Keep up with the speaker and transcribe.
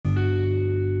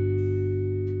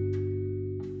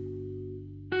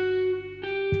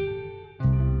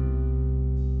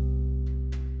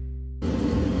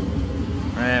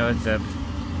what's up?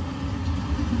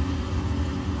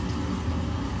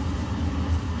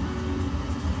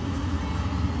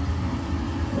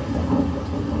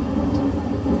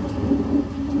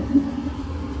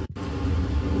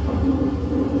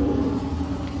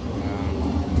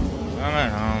 I'm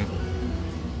at home.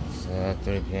 It's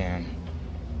 3 p.m.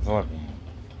 4 p.m.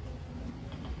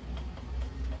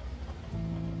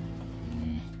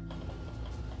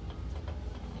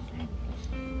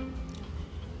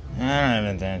 I don't have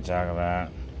anything to talk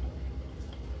about.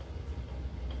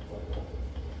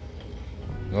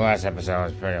 The last episode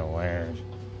was pretty weird.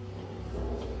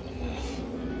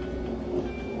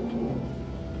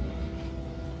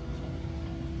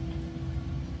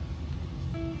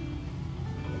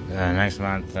 Next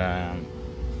month, I'm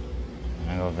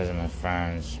gonna go visit my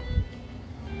friends.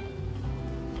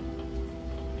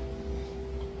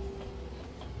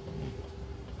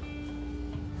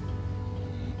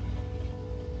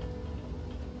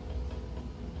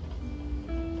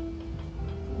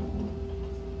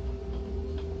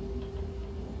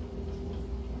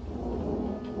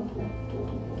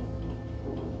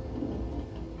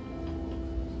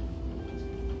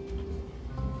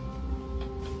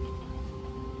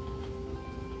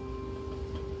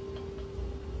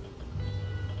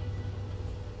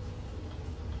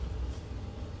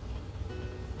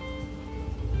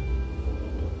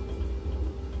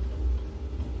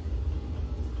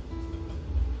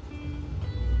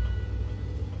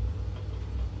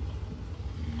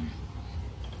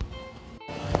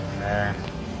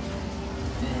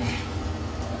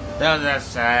 That was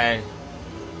outside.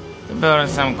 They're building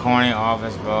some corny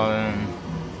office building.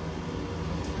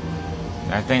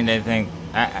 I think they think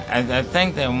I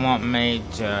think they want me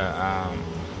to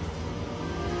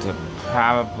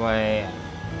probably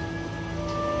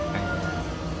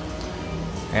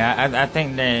I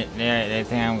think they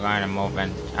think I'm going to move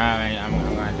in. I mean I'm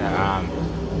going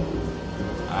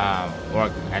to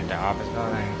work at the office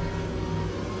building.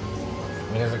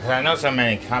 Because I know so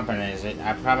many companies, I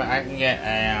can get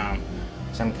a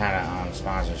some kind of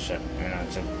sponsorship, I mean,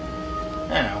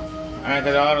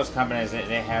 because all those companies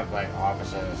they have like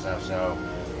offices and stuff, so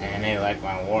and they like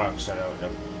my work, so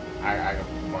I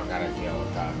can work out a deal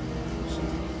with them. So,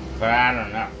 but I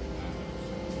don't know.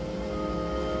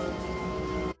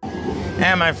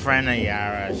 And my friend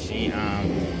Ayara, she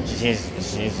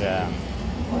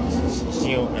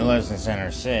lives in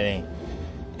Center City,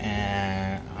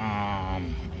 and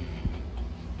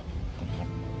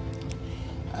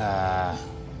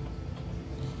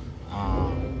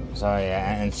so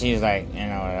yeah, and she's like,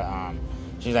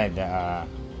 she's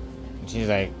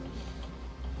like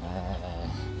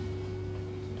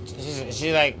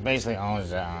she like basically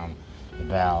owns the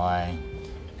ballet,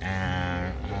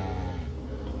 and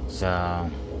so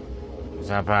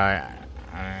I probably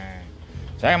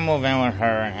so I can move in with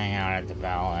her and hang out at the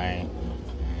ballet.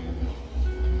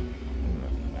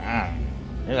 And, I don't know.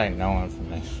 There's like no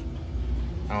information.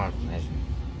 No information.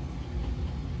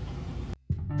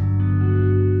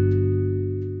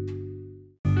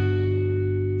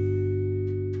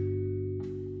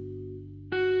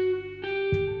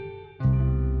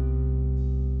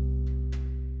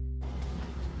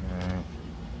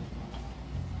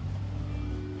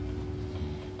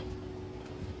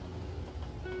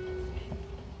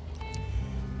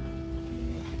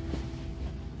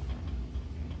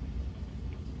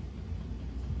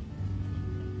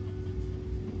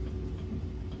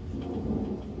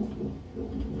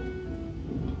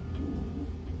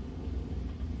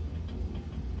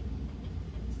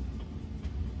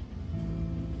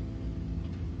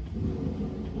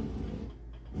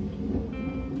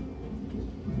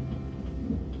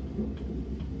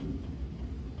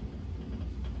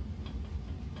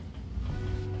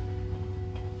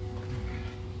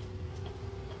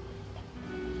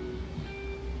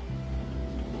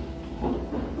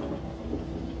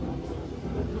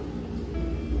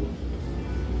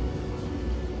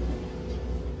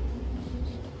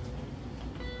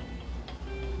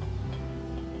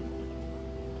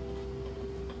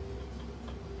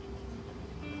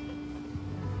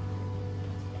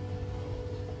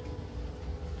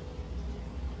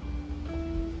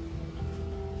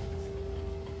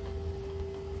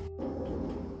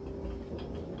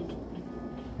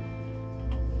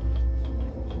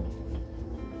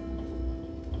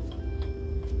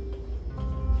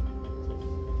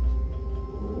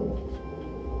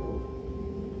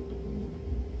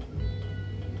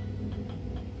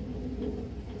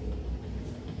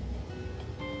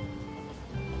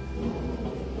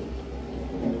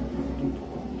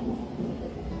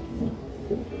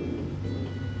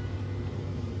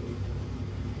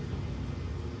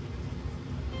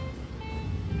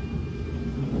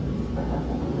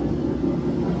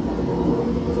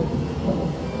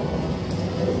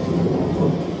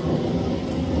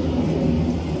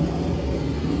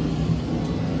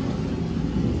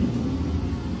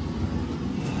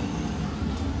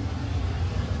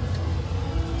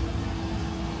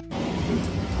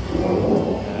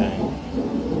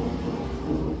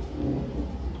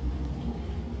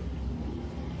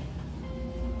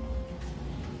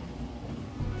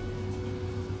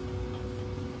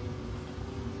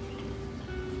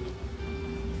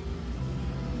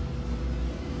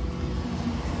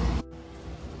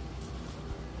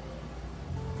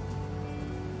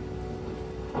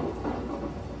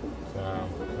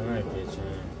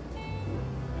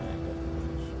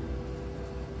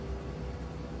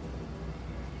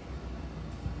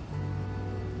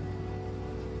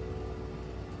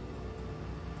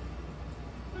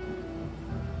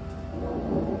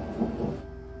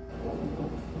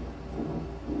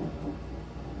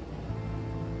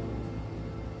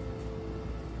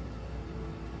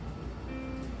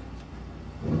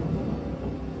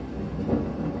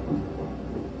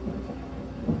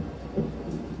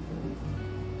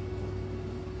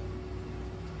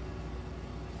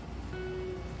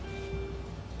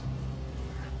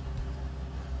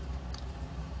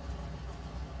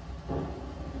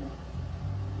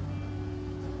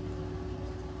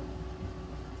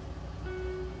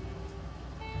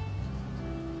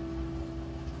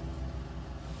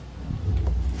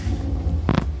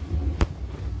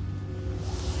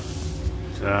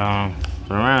 So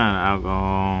we're out of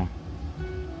alcohol.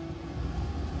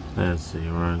 Let's see,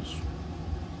 where's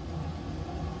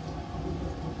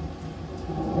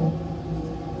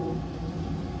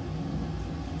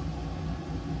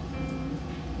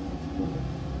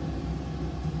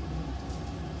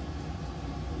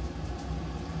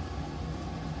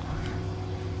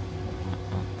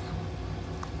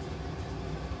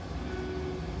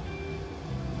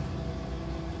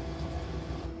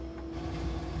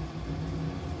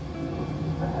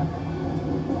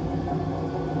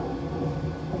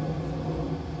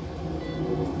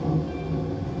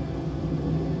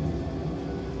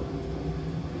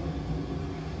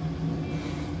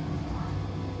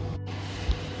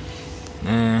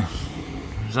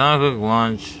so I'll cook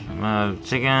lunch. I'm gonna have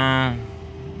chicken,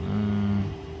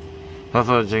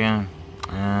 buffalo chicken,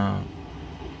 and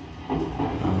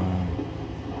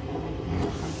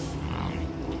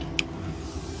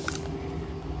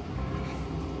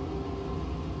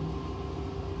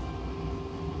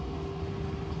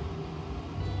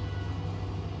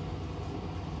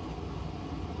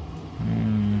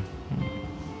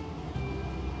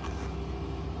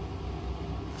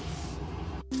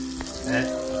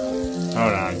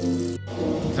hold on.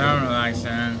 So I'm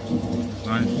relaxing.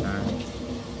 Lunchtime.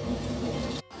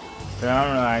 So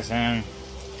I'm relaxing.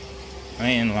 I'm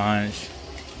eating lunch.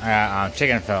 I got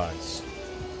chicken fillets.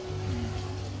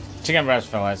 Chicken breast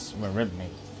fillets with rib meat.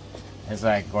 It's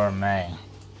like gourmet.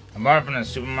 I bought it from the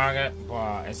supermarket.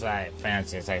 Well, it's like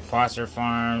fancy. It's like Foster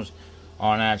Farms,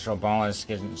 all natural boneless,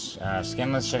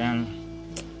 skinless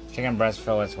chicken. Chicken breast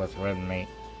fillets with rib meat.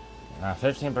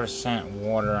 15%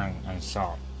 water and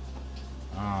salt.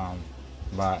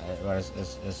 But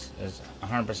it's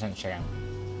 100% chicken.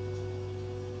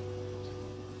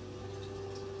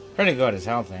 Pretty good. It's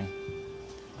healthy.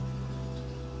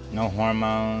 No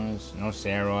hormones, no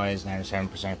steroids,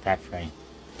 97% fat free.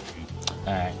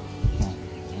 Alright.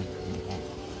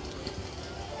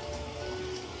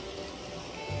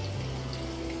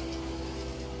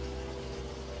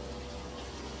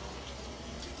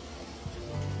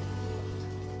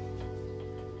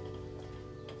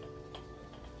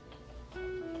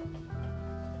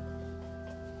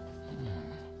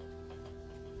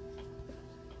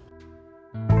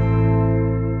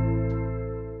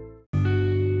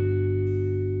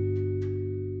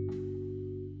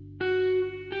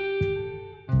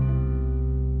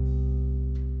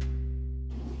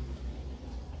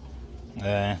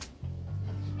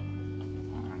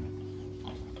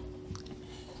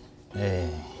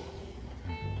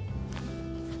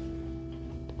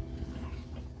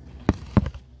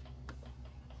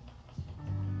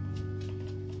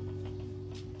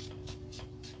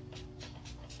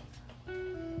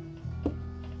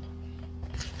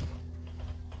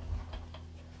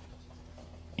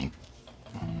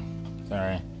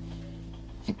 Sorry.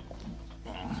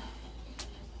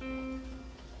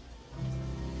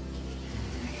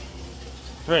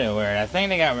 Pretty weird. I think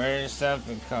they got rid of stuff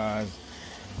because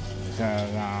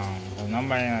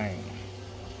nobody like,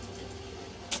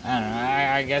 I don't know.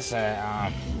 I guess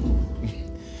I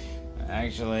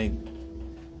actually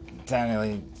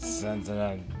technically said that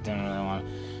I didn't really want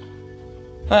to,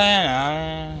 but you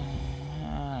know.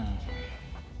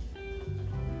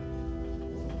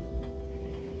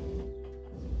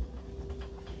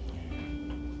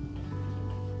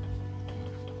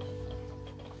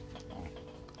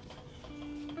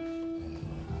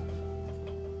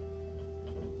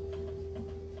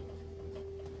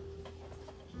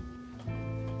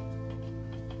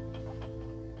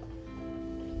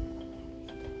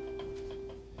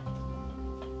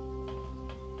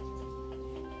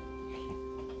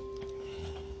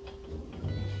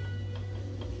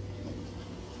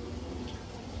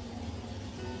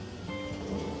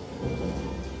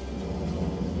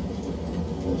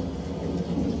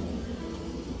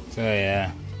 So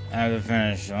yeah, I have to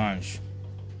finish lunch.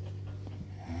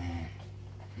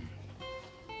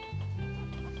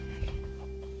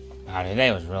 Wow,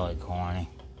 today was really corny.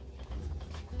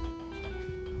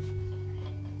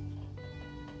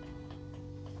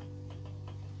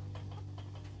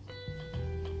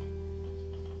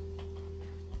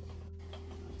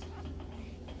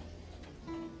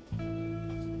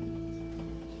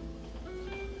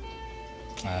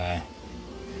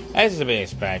 That's to be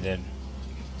expected.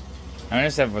 I mean,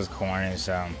 this stuff was corny,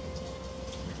 so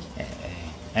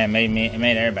it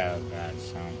made everybody look bad.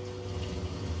 So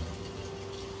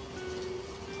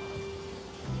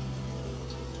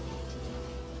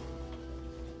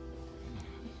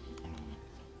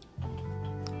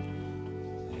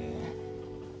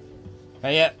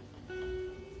but yeah.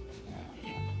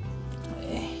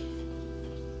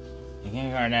 The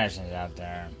Kim Kardashians out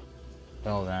there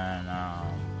building,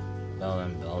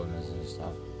 buildings and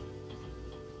stuff.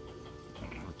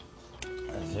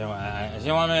 She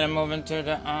want me to move into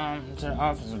the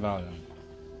office building,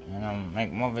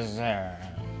 make movies there,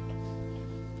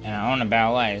 and I own a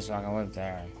ballet, so I can live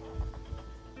there.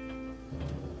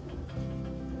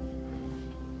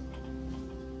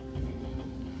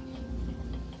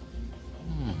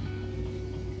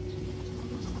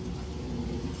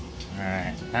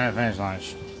 Alright, time to finish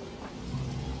lunch.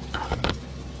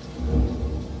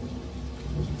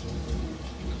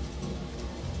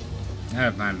 I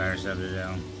gotta find better stuff to do.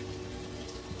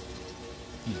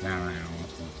 He's not around.